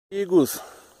Amigos,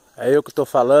 é eu que estou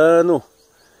falando.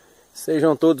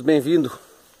 Sejam todos bem-vindos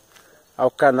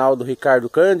ao canal do Ricardo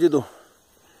Cândido.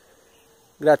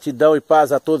 Gratidão e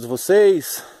paz a todos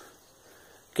vocês.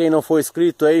 Quem não for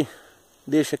inscrito aí,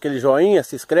 deixa aquele joinha,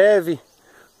 se inscreve.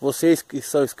 Vocês que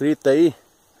são inscritos aí,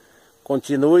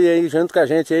 continue aí junto com a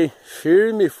gente aí,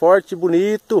 firme, forte e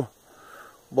bonito.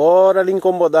 Bora lhe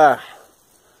incomodar.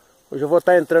 Hoje eu vou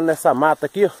estar entrando nessa mata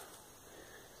aqui, ó,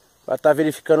 para estar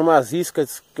verificando umas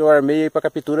iscas que eu armei aí para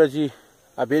captura de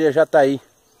abelha jatai.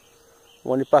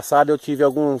 O ano passado eu tive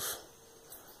algumas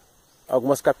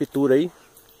capturas aí.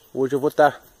 Hoje eu vou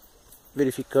estar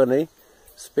verificando aí.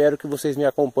 Espero que vocês me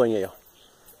acompanhem aí, ó.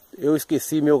 Eu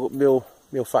esqueci meu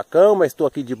facão, mas estou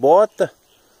aqui de bota,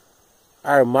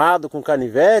 armado com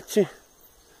canivete.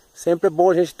 Sempre é bom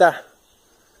a gente estar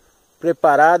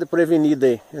preparado e prevenido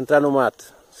aí, entrar no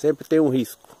mato. Sempre tem um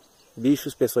risco.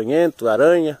 Bichos peçonhentos,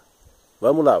 aranha.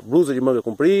 Vamos lá, blusa de manga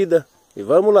comprida. E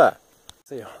vamos lá.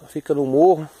 Aí, ó, fica no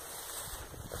morro.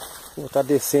 Vou estar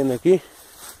descendo aqui.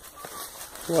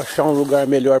 Vou achar um lugar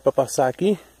melhor para passar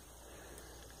aqui.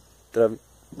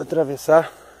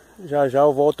 Atravessar. Já já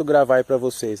eu volto a gravar aí para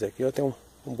vocês. Aqui ó, tem um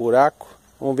buraco.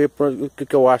 Vamos ver o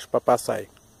que eu acho para passar aí.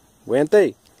 Aguenta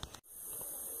aí.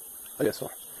 Olha só.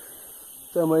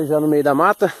 Estamos aí já no meio da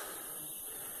mata.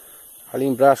 Ali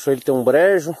embaixo ele tem um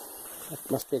brejo.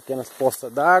 Umas pequenas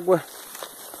poças d'água.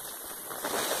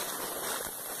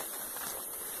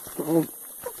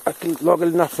 Aqui logo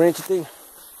ali na frente tem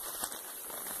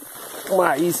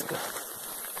uma isca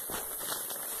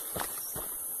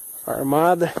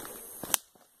armada.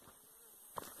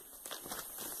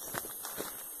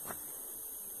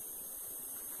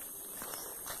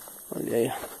 Olha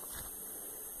aí.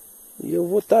 E eu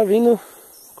vou estar vindo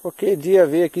qualquer dia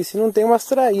ver aqui se não tem umas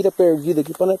traíras perdidas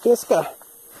aqui para nós pescar.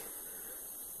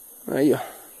 Aí,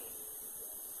 ó.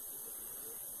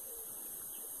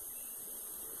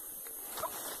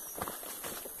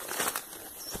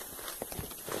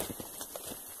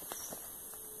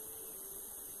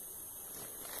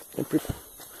 Sempre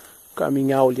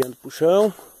caminhar olhando pro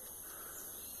chão.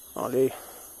 Olha aí,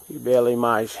 que bela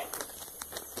imagem.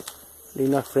 Ali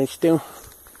na frente tem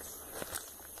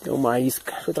uma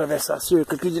isca. Deixa eu atravessar a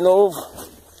cerca aqui de novo.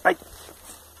 Ai.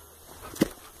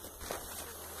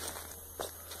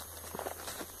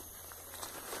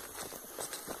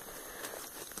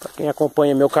 Pra quem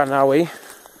acompanha meu canal aí,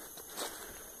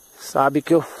 sabe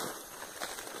que eu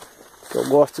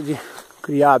gosto de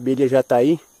criar abelha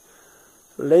jatai.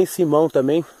 Lá em cima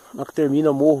também, na que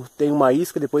termina o morro, tem uma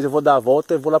isca. Depois eu vou dar a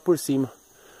volta e vou lá por cima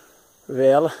ver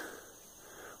ela.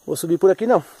 Vou subir por aqui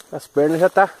não, as pernas já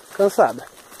tá cansadas.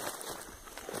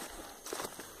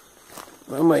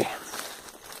 Vamos aí.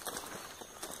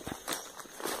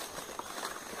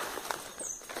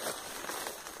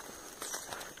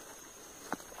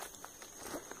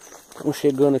 Estamos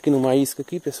chegando aqui numa isca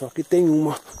aqui, pessoal. Aqui tem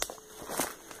uma.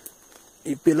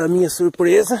 E pela minha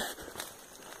surpresa,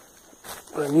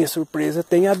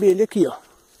 tem abelha aqui, ó.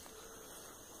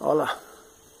 Olha lá.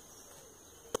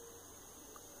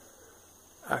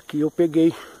 Aqui eu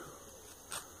peguei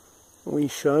um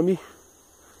enxame.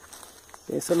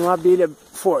 Pensa numa abelha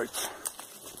forte.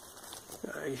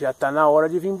 Aí já tá na hora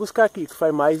de vir buscar aqui. Que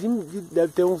faz mais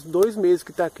deve ter uns 2 meses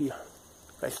que tá aqui, ó.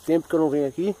 Faz tempo que eu não venho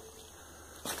aqui.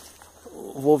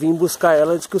 Vou vir buscar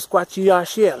ela antes que os coati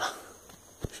achem ela.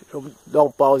 Deixa eu dar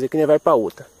um pause aqui e vai pra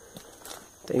outra.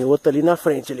 Tem outra ali na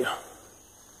frente ali, ó.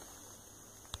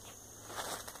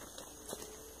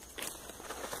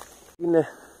 E,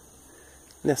 né,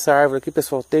 nessa árvore aqui,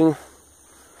 pessoal, tem um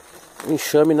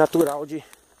enxame natural de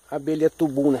abelha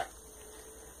tubuna.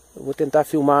 Eu vou tentar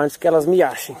filmar antes que elas me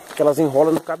achem, que elas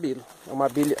enrolam no cabelo. É uma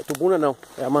abelha tubuna não,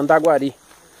 é a mandaguari.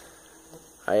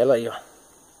 Aí ela aí, ó.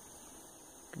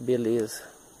 Que beleza.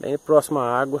 Bem próxima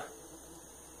à água.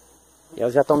 E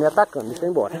elas já estão me atacando, deixa eu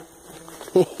ir embora.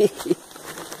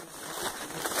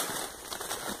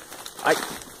 Ai.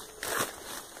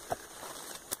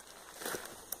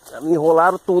 Já me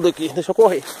enrolaram tudo aqui, deixa eu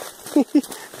correr. Deixa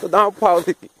eu dar uma pausa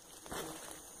aqui.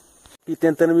 E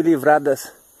tentando me livrar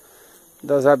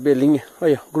das abelhinhas.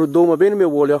 Olha, grudou uma bem no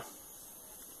meu olho, ó.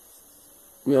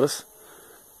 Meus,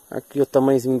 aqui o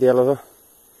tamanhozinho delas, ó.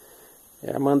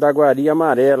 É a mandaguari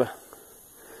amarela.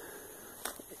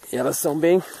 E elas são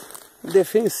bem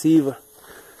defensivas.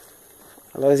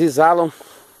 Elas exalam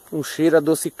um cheiro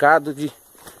adocicado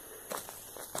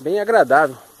bem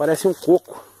agradável. Parece um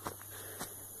coco.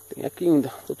 Tem aqui ainda.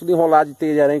 Tô tudo enrolado de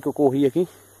teia de aranha que eu corri aqui.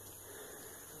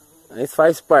 Mas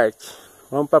faz parte.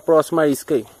 Vamos para a próxima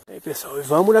isca aí. Aí, pessoal, e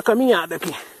vamos na caminhada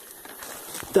aqui.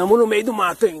 Estamos no meio do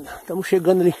mato ainda. Estamos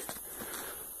chegando ali.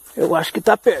 Eu acho que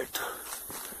tá perto.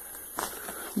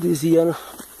 desviando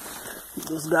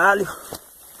dos galhos.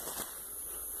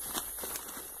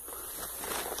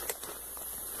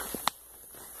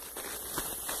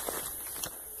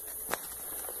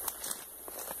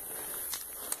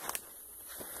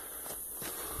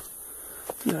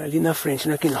 Não, ali na frente,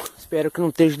 não é aqui não. Espero que não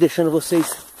esteja deixando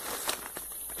vocês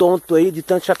tonto aí de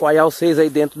tanto chacoalhar vocês aí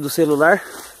dentro do celular.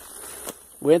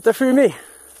 Aguenta firme aí.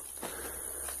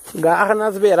 Garra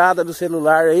nas beiradas do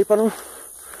celular aí para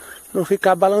não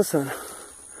ficar balançando.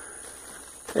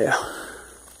 É.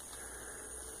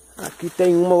 Aqui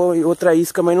tem uma e outra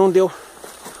isca, mas não deu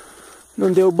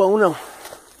bom não.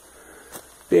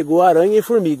 Pegou aranha e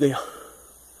formiga aí, ó.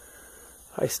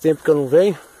 Faz tempo que eu não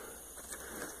venho.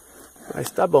 Mas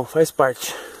tá bom, faz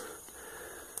parte.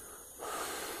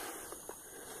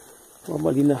 Vamos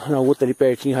ali na outra ali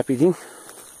pertinho, rapidinho.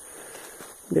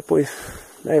 Depois,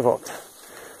 daí volta.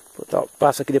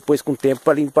 Passa aqui depois com o tempo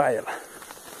para limpar ela.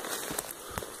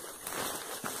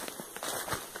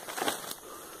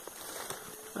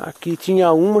 Aqui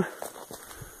tinha uma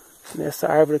nessa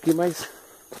árvore aqui, mas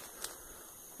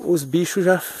os bichos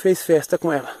já fez festa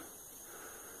com ela.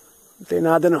 Não tem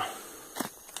nada não.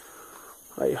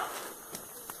 Aí, ó.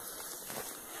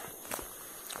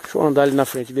 Deixa eu andar ali na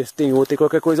frente, ver se tem outra e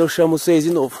qualquer coisa eu chamo vocês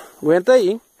de novo. Aguenta aí,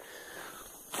 hein?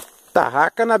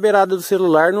 Tarraca na beirada do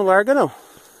celular não larga não.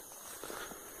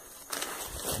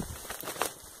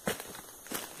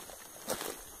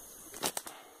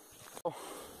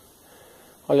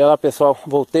 Olha lá, pessoal,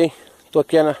 voltei. Tô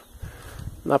aqui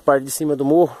na parte de cima do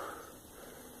morro.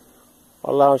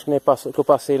 Olha lá onde que eu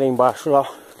passei lá embaixo lá.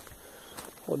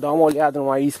 Vou dar uma olhada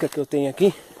numa isca que eu tenho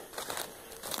aqui.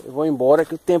 Eu vou embora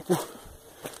que o tempo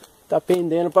tá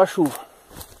pendendo para chuva.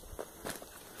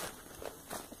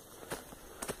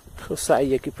 Deixa eu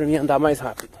sair aqui para mim andar mais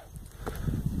rápido.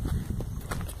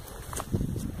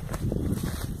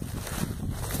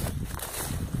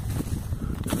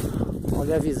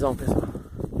 Olha a visão, pessoal.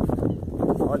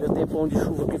 Olha o tempão de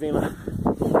chuva que vem lá.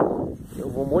 Eu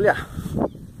vou molhar.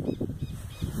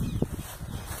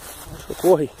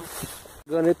 Socorre.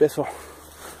 Chegando aí, pessoal.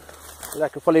 Já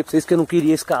que eu falei pra vocês que eu não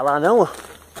queria escalar não, ó.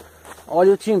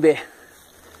 Olha o timbé.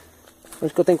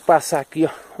 Onde que eu tenho que passar aqui,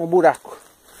 ó. Um buraco.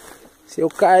 Se eu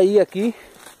cair aqui,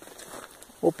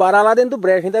 vou parar lá dentro do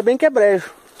brejo. Ainda bem que é brejo.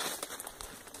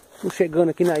 Tô chegando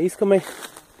aqui na isca, mas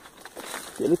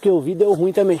pelo que eu vi deu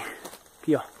ruim também.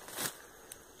 Aqui, ó.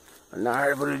 Na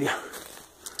árvore ali,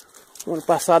 ó. Ano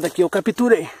passado aqui eu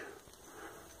capturei.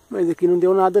 Mas aqui não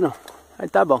deu nada não. Aí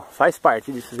tá bom, faz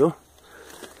parte disso, viu?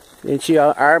 A gente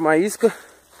arma a isca.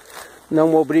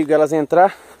 Não obriga elas a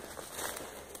entrar.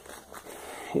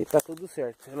 E tá tudo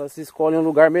certo. Elas escolhem um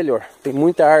lugar melhor. Tem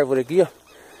muita árvore aqui, ó.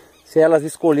 Se elas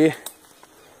escolher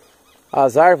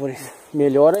as árvores,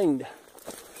 melhor ainda.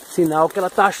 Sinal que ela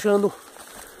tá achando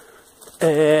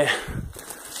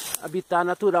habitat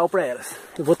natural para elas.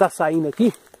 Eu vou estar saindo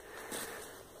aqui.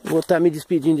 Vou estar me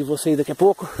despedindo de vocês daqui a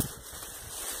pouco.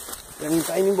 Pra mim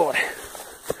tá indo embora.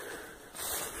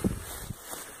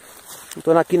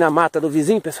 Estou aqui na mata do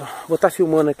vizinho, pessoal. Vou estar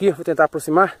filmando aqui, vou tentar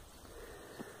aproximar.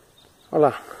 Olha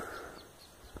lá.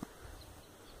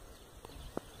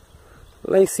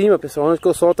 Lá em cima, pessoal, onde que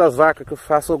eu solto as vacas, que eu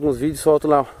faço alguns vídeos, solto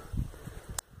lá, ó.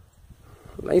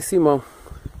 Lá em cima,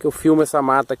 que eu filmo essa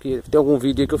mata aqui. Tem algum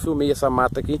vídeo aí que eu filmei essa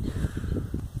mata aqui.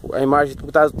 A imagem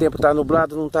do tempo tá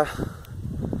nublado, não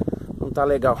tá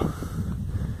legal.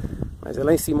 Mas é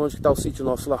lá em cima onde está o sítio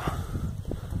nosso lá.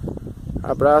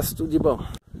 Abraço, tudo de bom.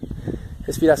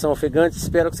 Respiração ofegante,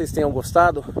 espero que vocês tenham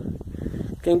gostado.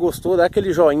 Quem gostou, dá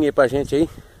aquele joinha aí pra gente aí,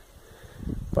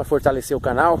 pra fortalecer o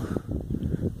canal.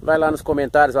 Vai lá nos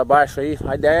comentários abaixo aí,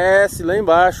 aí desce lá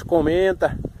embaixo,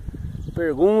 comenta,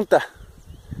 pergunta,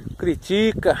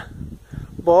 critica.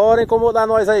 Bora incomodar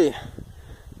nós aí.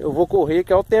 Eu vou correr,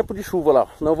 que é o tempo de chuva lá.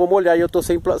 Não vou molhar e eu tô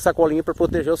sem sacolinha para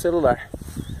proteger o celular.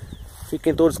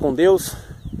 Fiquem todos com Deus.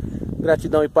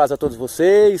 Gratidão e paz a todos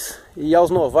vocês. E aos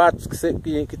novatos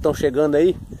que estão chegando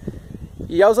aí.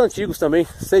 E aos antigos também.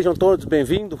 Sejam todos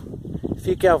bem-vindos.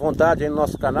 Fiquem à vontade aí no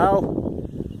nosso canal.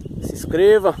 Se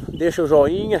inscreva, deixa o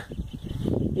joinha.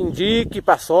 Indique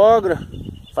para a sogra.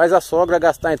 Faz a sogra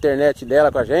gastar a internet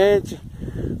dela com a gente.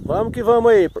 Vamos que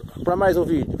vamos aí para mais um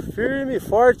vídeo. Firme,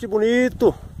 forte e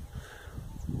bonito.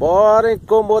 Bora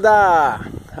incomodar.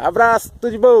 Abraço,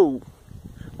 tudo de bom.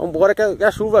 Vambora que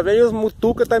a chuva vem e os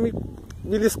mutuca tá me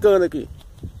beliscando aqui.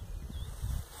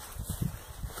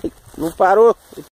 Não parou.